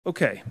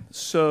Okay,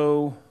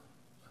 so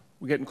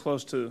we're getting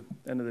close to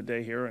the end of the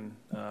day here, and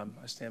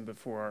I stand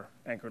before our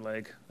anchor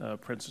leg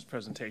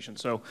presentation.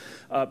 So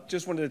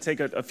just wanted to take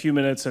a few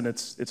minutes, and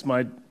it's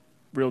my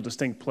real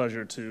distinct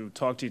pleasure to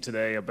talk to you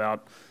today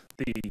about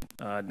the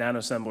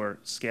NanoAssemblr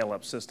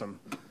scale-up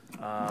system,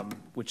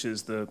 which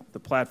is the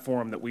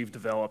platform that we've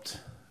developed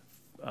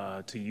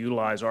to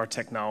utilize our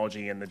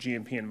technology in the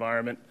GMP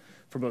environment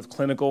for both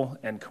clinical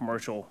and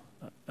commercial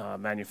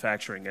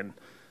manufacturing. And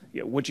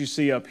what you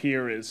see up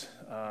here is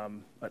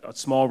a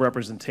small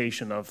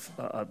representation of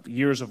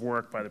years of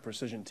work by the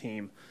Precision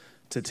team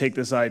to take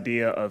this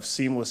idea of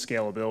seamless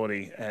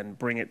scalability and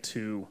bring it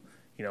to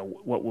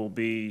what will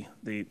be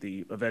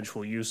the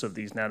eventual use of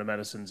these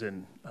nanomedicines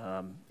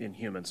in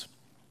humans.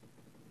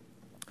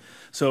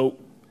 So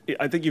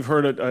I think you've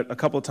heard a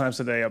couple of times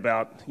today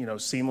about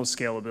seamless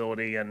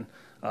scalability and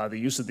the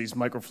use of these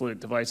microfluidic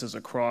devices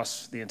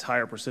across the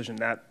entire Precision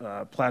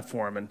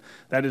platform, and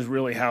that is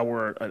really how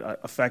we're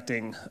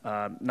affecting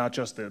not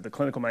just the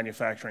clinical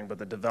manufacturing, but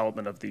the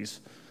development of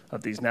these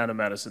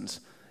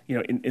nanomedicines.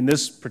 In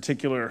this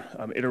particular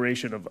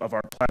iteration of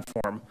our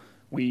platform,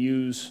 we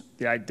use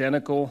the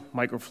identical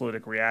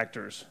microfluidic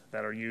reactors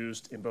that are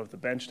used in both the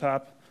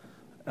benchtop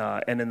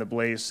and in the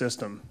Blaze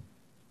system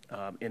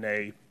in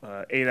a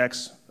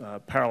 8x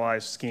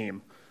parallelized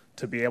scheme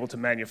to be able to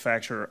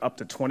manufacture up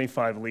to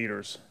 25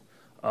 liters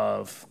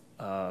of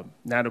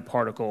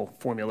nanoparticle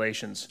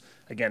formulations,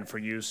 again, for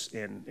use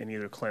in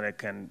either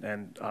clinic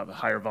and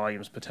higher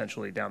volumes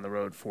potentially down the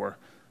road for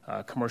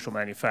commercial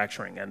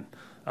manufacturing. And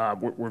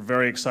we're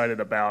very excited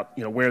about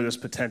where the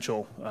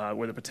potential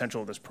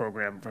of this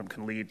program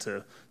can lead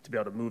to be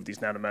able to move these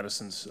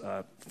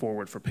nanomedicines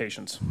forward for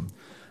patients.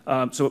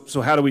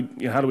 So how do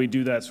we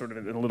do that sort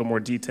of in a little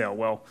more detail?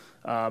 Well,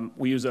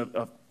 we use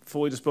a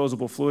fully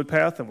disposable fluid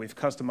path, and we've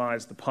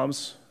customized the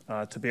pumps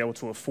to be able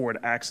to afford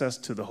access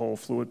to the whole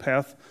fluid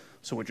path.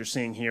 So what you're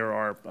seeing here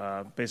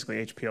are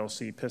basically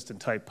HPLC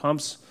piston-type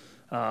pumps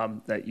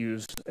that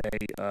use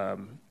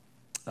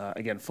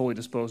again, fully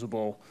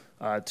disposable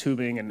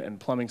tubing and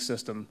plumbing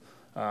system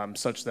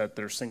such that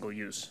they're single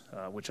use,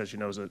 which, as you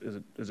know,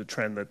 is a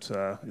trend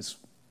that is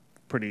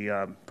pretty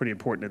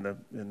important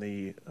in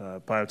the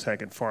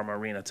biotech and pharma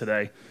arena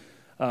today.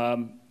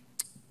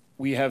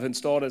 We have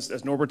installed,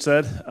 as Norbert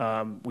said,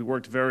 we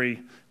worked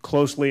very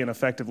closely and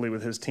effectively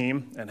with his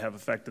team and have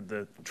effected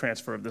the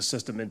transfer of this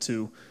system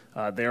into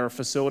their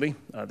facility,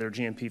 their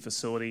GMP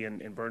facility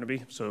in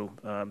Burnaby. So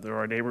they're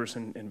our neighbors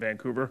in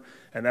Vancouver,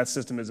 and that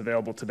system is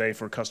available today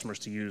for customers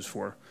to use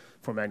for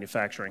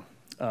manufacturing.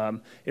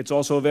 It's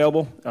also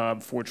available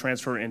for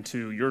transfer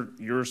into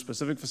your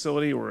specific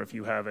facility, or if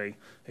you have a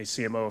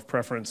CMO of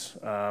preference,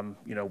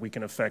 we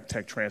can effect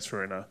tech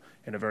transfer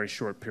in a very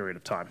short period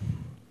of time.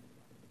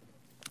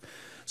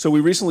 So we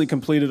recently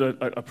completed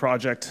a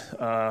project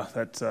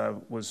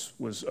that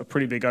was a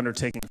pretty big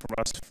undertaking for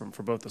us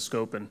from both the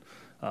scope and,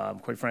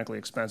 quite frankly,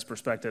 expense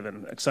perspective,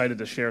 and excited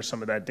to share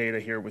some of that data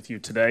here with you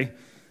today.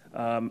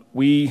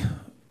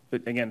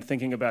 Again,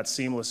 thinking about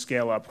seamless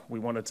scale-up, we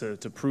wanted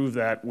to prove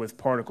that with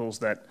particles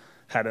that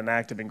had an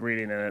active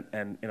ingredient in it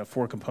and in a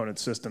 4-component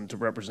system to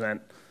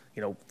represent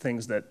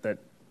things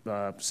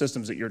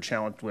systems that you're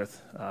challenged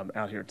with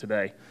out here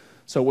today.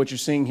 So what you're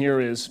seeing here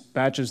is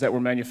batches that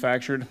were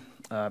manufactured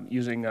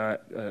using,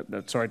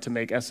 to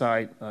make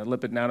SI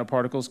lipid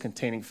nanoparticles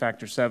containing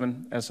factor VII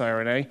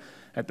siRNA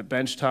at the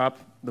benchtop,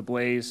 the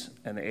Blaze,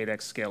 and the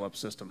 8x scale-up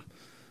system.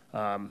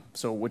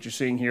 So what you're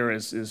seeing here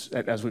is,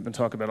 as we've been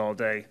talking about all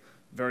day,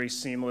 very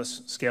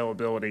seamless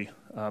scalability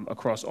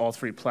across all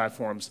 3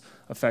 platforms,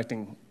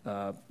 affecting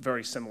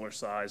very similar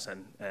size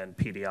and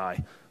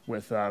PDI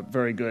with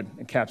very good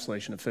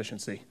encapsulation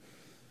efficiency.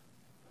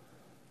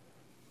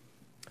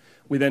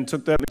 We then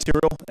took that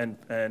material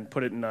and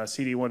put it in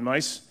CD1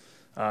 mice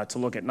to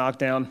look at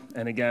knockdown,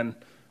 and again,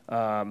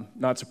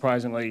 not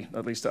surprisingly,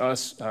 at least to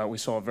us, we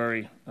saw a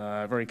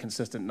very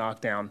consistent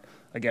knockdown,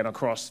 again,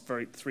 across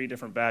 3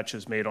 different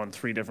batches made on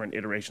 3 different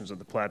iterations of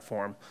the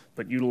platform,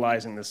 but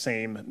utilizing the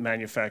same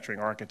manufacturing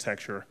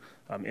architecture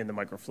in the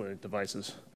microfluidic devices.